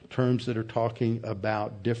powers, terms that are talking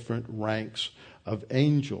about different ranks of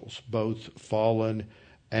angels, both fallen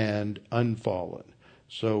and unfallen.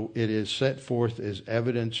 So it is set forth as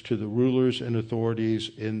evidence to the rulers and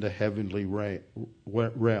authorities in the heavenly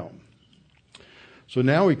realm. So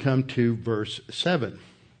now we come to verse 7.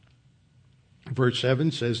 Verse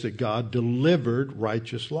 7 says that God delivered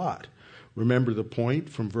righteous Lot. Remember, the point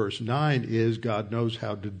from verse 9 is God knows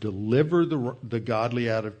how to deliver the godly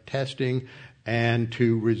out of testing and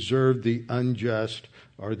to reserve the unjust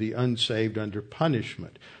or the unsaved under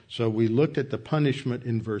punishment. So we looked at the punishment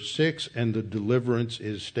in verse 6, and the deliverance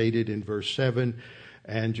is stated in verse 7.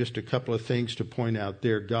 And just a couple of things to point out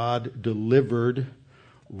there. God delivered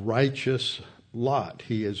righteous Lot.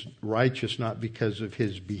 He is righteous not because of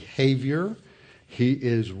his behavior. He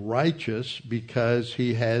is righteous because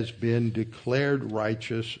he has been declared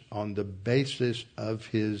righteous on the basis of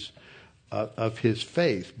his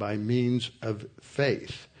faith, by means of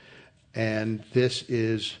faith. And this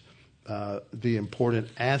is the important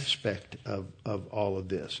aspect of all of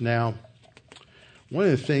this. Now, one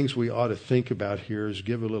of the things we ought to think about here is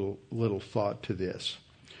give a little thought to this.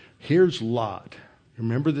 Here's Lot.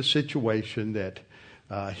 Remember the situation that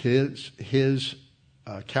his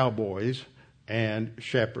cowboys and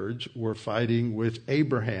shepherds were fighting with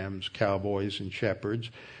Abraham's cowboys and shepherds,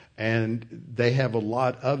 and they have a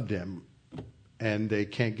lot of them, and they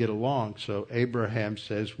can't get along. So Abraham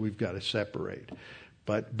says, we've got to separate.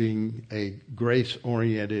 But being a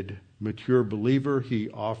grace-oriented, mature believer, he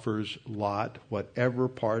offers Lot whatever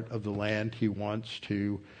part of the land he wants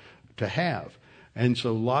to have. And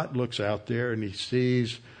so Lot looks out there and he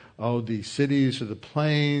sees, the cities of the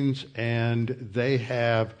plains, and they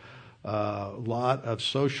have a lot of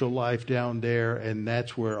social life down there, and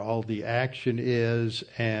that's where all the action is,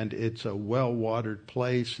 and it's a well-watered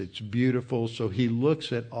place. It's beautiful. So he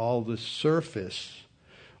looks at all the surface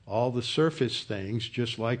things,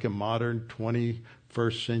 just like a modern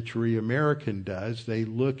 21st century American does. They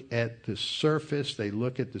look at the surface, they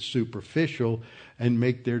look at the superficial, and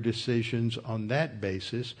make their decisions on that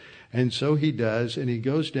basis. And so he does, and he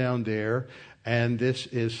goes down there, and this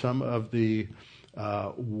is some of the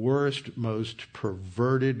worst, most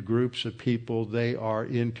perverted groups of people. They are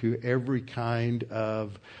into every kind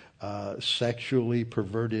of sexually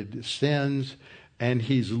perverted sins, and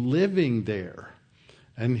he's living there.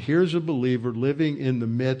 And here's a believer living in the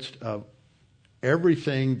midst of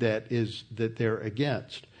everything that they're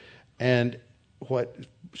against. And what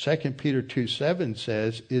 2 Peter 2:7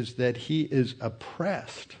 says is that he is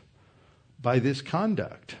oppressed by this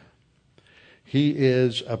conduct. He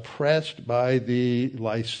is oppressed by the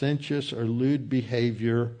licentious or lewd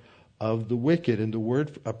behavior of the wicked. And the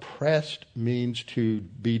word oppressed means to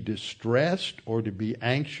be distressed or to be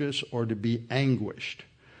anxious or to be anguished.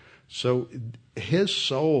 So his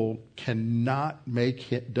soul doesn't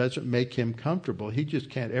make him comfortable. He just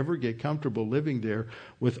can't ever get comfortable living there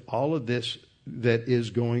with all of this that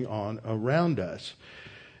is going on around us.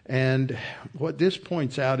 And what this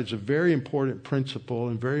points out is a very important principle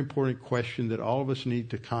and very important question that all of us need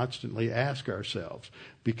to constantly ask ourselves,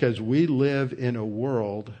 because we live in a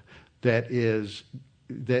world that is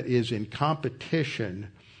in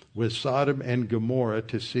competition with Sodom and Gomorrah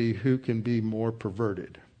to see who can be more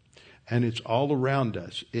perverted. And it's all around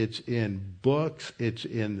us. It's in books. It's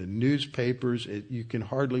in the newspapers. You can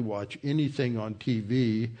hardly watch anything on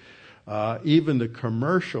TV. Even the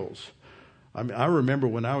commercials. I mean, I remember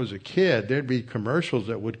when I was a kid, there'd be commercials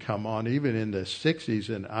that would come on, even in the 60s,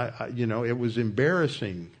 and it was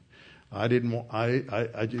embarrassing. I didn't want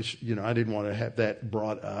to have that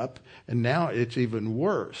brought up, and now it's even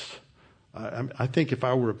worse. I think if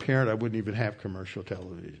I were a parent, I wouldn't even have commercial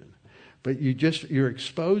television. But you're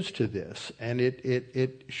exposed to this, and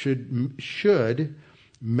it should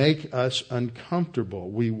make us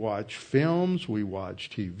uncomfortable. We watch films, we watch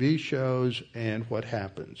TV shows, and what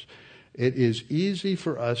happens? It is easy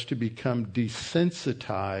for us to become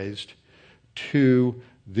desensitized to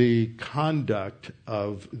the conduct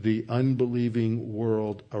of the unbelieving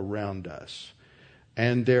world around us.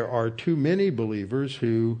 And there are too many believers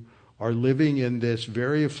who are living in this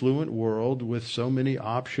very affluent world with so many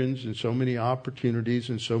options and so many opportunities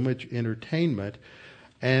and so much entertainment.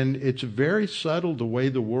 And it's very subtle the way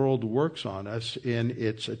the world works on us in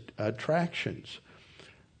its attractions.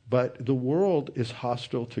 But the world is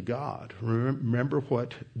hostile to God. Remember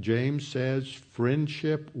what James says,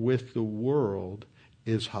 friendship with the world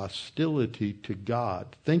is hostility to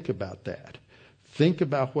God. Think about that. Think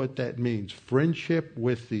about what that means. Friendship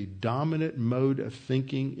with the dominant mode of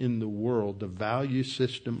thinking in the world, the value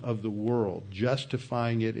system of the world,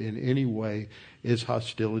 justifying it in any way, is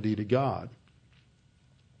hostility to God.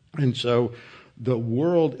 And so the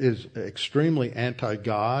world is extremely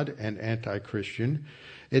anti-God and anti-Christian.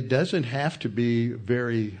 It doesn't have to be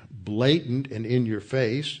very blatant and in your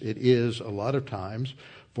face. It is a lot of times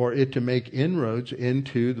for it to make inroads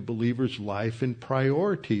into the believer's life and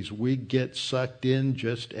priorities. We get sucked in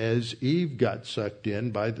just as Eve got sucked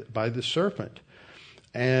in by the serpent.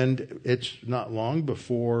 And it's not long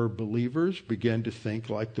before believers begin to think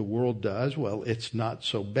like the world does. Well, it's not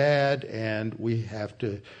so bad, and we have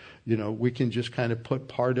to, we can just kind of put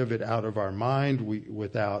part of it out of our mind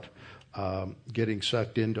without getting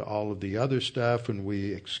sucked into all of the other stuff, and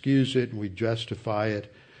we excuse it and we justify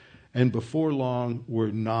it. And before long,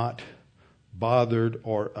 we're not bothered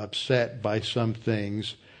or upset by some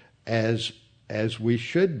things as we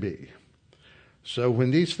should be. So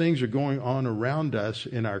when these things are going on around us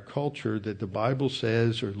in our culture that the Bible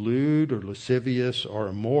says are lewd or lascivious or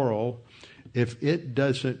immoral, if it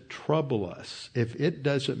doesn't trouble us, if it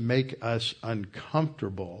doesn't make us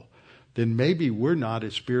uncomfortable, then maybe we're not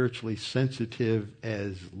as spiritually sensitive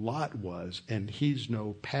as Lot was, and he's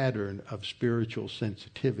no pattern of spiritual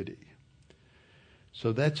sensitivity.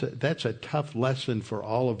 So that's a tough lesson for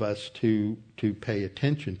all of us to pay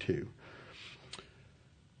attention to.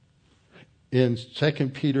 In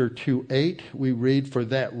 2 Peter 2:8, we read, "For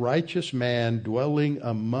that righteous man dwelling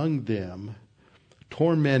among them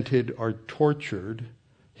tormented or tortured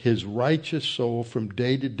his righteous soul from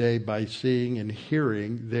day to day by seeing and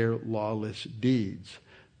hearing their lawless deeds."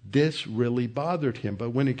 This really bothered him. But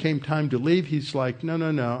when it came time to leave, he's like, no,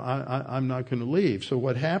 I'm not going to leave. So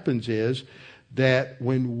what happens is that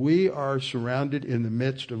when we are surrounded in the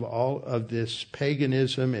midst of all of this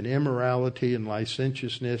paganism and immorality and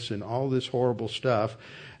licentiousness and all this horrible stuff,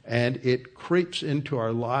 and it creeps into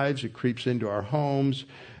our lives, it creeps into our homes,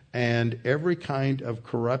 and every kind of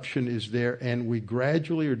corruption is there, and we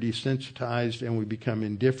gradually are desensitized and we become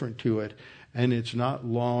indifferent to it, and it's not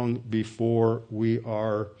long before we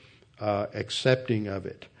are accepting of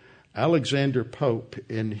it. Alexander Pope,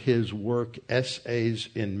 in his work Essays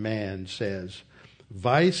in Man, says,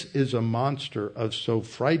 "Vice is a monster of so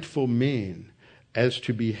frightful mien as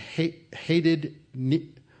to be hated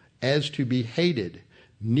needs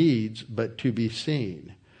but to be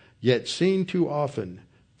seen. Yet seen too often,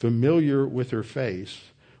 familiar with her face,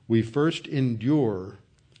 we first endure,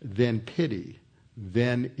 then pity,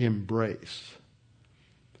 then embrace."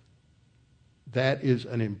 That is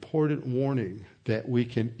an important warning that we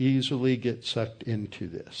can easily get sucked into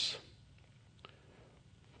this.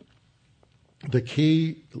 The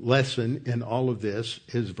key lesson in all of this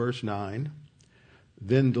is verse 9.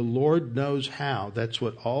 "Then the Lord knows how," that's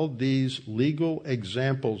what all these legal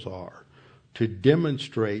examples are, "to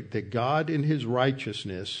demonstrate that God in his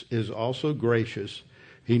righteousness is also gracious.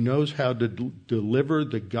 He knows how to deliver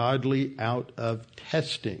the godly out of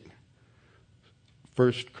testing."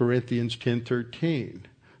 1 Corinthians 10:13.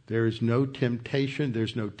 There is no temptation,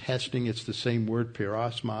 there's no testing. It's the same word,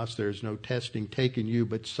 peirasmos. There is no testing taken you,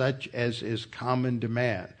 but such as is common to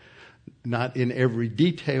man. Not in every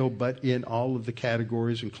detail, but in all of the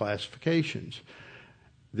categories and classifications.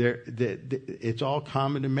 It's all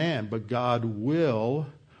common to man, but God will,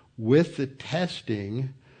 with the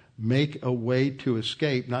testing, make a way to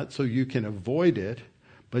escape, not so you can avoid it,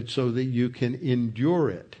 but so that you can endure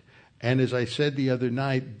it. And as I said the other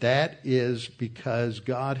night, that is because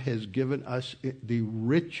God has given us the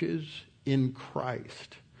riches in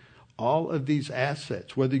Christ. All of these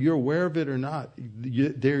assets, whether you're aware of it or not,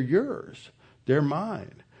 they're yours. They're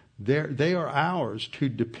mine. They are ours to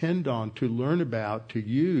depend on, to learn about, to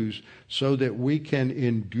use, so that we can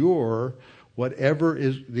endure whatever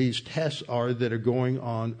these tests are that are going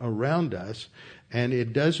on around us. And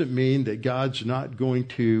it doesn't mean that God's not going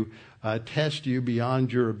to test you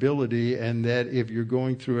beyond your ability, and that if you're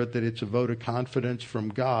going through it, that it's a vote of confidence from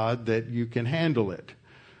God that you can handle it.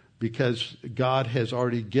 Because God has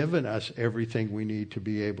already given us everything we need to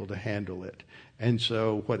be able to handle it. And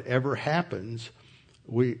so whatever happens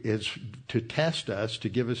is to test us, to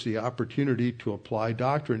give us the opportunity to apply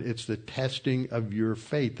doctrine. It's the testing of your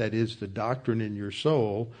faith. That is the doctrine in your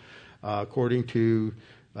soul. according to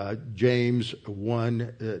James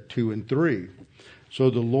 1, 2, and 3. So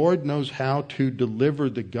the Lord knows how to deliver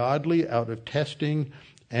the godly out of testing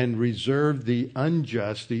and reserve the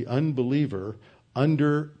unjust, the unbeliever,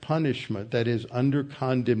 under punishment, that is, under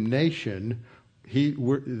condemnation.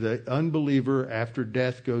 The unbeliever after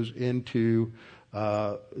death goes into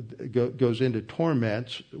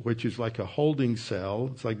torments, which is like a holding cell.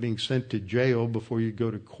 It's like being sent to jail before you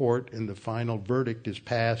go to court and the final verdict is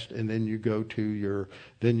passed, and then you go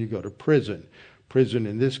to prison. Prison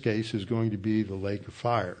in this case is going to be the lake of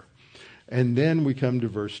fire. And then we come to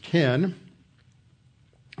verse 10.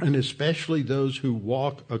 And especially those who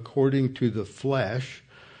walk according to the flesh.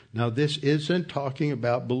 Now, this isn't talking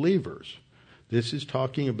about believers. This is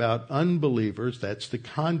talking about unbelievers. That's the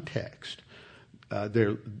context.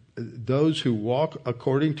 Those who walk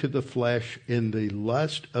according to the flesh in the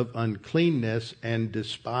lust of uncleanness and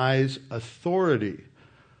despise authority.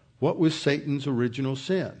 What was Satan's original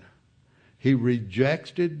sin? He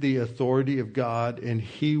rejected the authority of God, and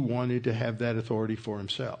he wanted to have that authority for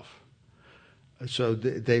himself. So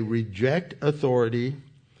they reject authority,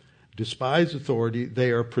 despise authority. They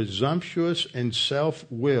are presumptuous and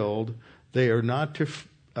self-willed. They are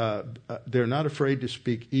they're not afraid to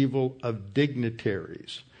speak evil of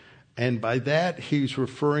dignitaries. And by that, he's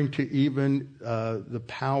referring to even the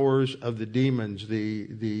powers of the demons,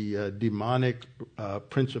 the demonic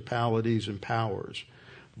principalities and powers.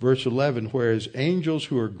 Verse 11, whereas angels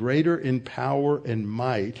who are greater in power and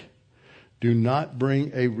might do not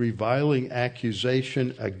bring a reviling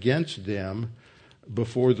accusation against them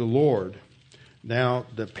before the Lord. Now,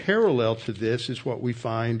 the parallel to this is what we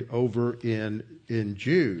find over in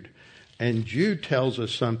Jude. And Jude tells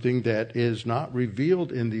us something that is not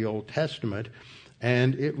revealed in the Old Testament,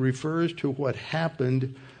 and it refers to what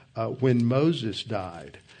happened when Moses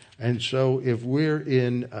died. And so if we're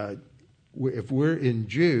in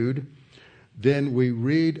Jude, then we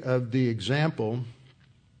read of the example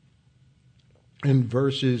in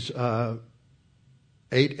verses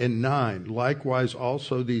 8 and 9. Likewise,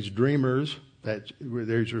 also these dreamers, that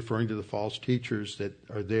he's referring to the false teachers that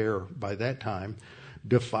are there by that time,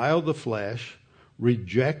 defile the flesh,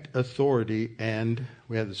 reject authority, and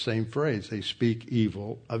we have the same phrase, they speak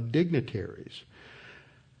evil of dignitaries.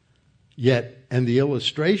 Yet, and the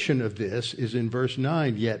illustration of this is in verse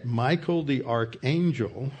 9, yet Michael the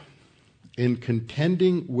archangel, in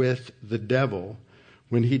contending with the devil,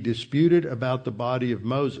 when he disputed about the body of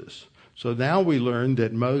Moses. So now we learn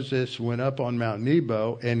that Moses went up on Mount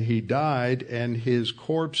Nebo and he died, and his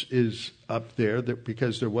corpse is up there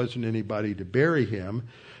because there wasn't anybody to bury him.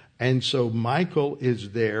 And so Michael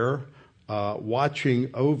is there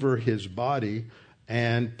watching over his body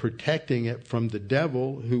and protecting it from the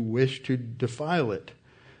devil who wished to defile it.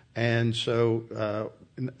 And so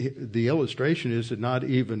the illustration is that not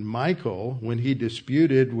even Michael, when he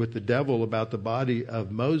disputed with the devil about the body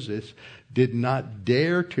of Moses, did not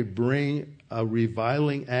dare to bring a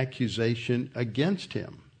reviling accusation against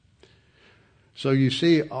him. So you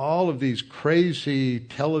see, all of these crazy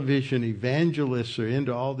television evangelists are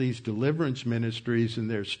into all these deliverance ministries, and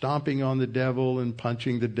they're stomping on the devil and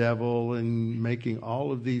punching the devil and making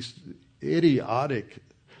all of these idiotic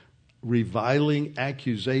reviling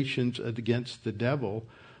accusations against the devil.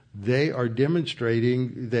 They are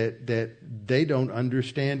demonstrating that they don't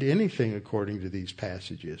understand anything according to these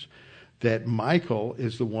passages. That Michael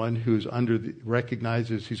is the one who's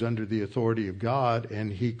recognizes he's under the authority of God,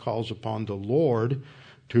 and he calls upon the Lord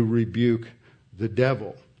to rebuke the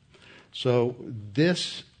devil. So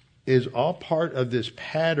this is all part of this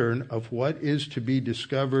pattern of what is to be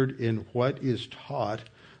discovered in what is taught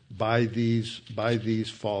by these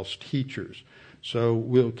false teachers. So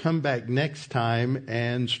we'll come back next time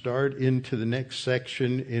and start into the next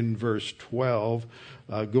section in verse 12,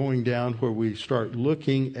 going down where we start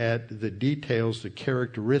looking at the details, the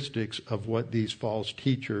characteristics of what these false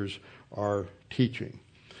teachers are teaching.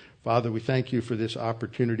 Father, we thank you for this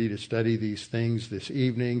opportunity to study these things this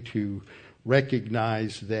evening, to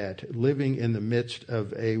recognize that living in the midst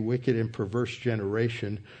of a wicked and perverse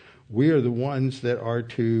generation, we are the ones that are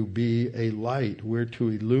to be a light. We're to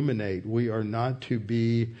illuminate. We are not to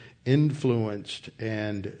be influenced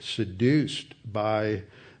and seduced by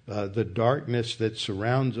the darkness that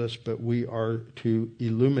surrounds us, but we are to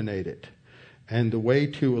illuminate it. And the way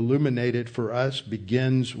to illuminate it for us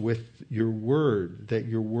begins with your word, that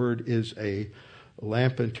your word is a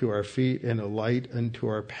lamp unto our feet and a light unto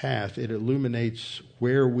our path. It illuminates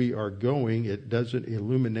where we are going. It doesn't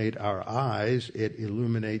illuminate our eyes. It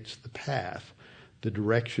illuminates the path, the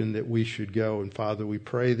direction that we should go. And Father, we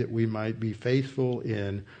pray that we might be faithful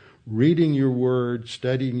in reading your word,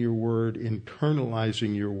 studying your word,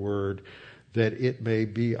 internalizing your word, that it may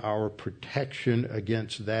be our protection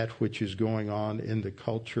against that which is going on in the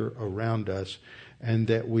culture around us, and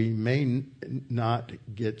that we may not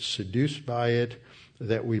get seduced by it,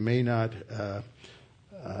 that we may not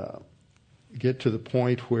get to the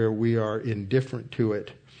point where we are indifferent to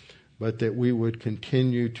it, but that we would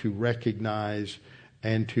continue to recognize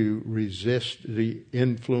and to resist the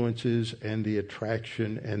influences and the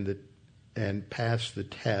attraction and pass the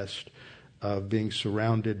test of being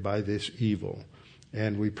surrounded by this evil.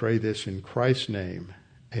 And we pray this in Christ's name.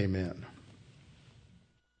 Amen.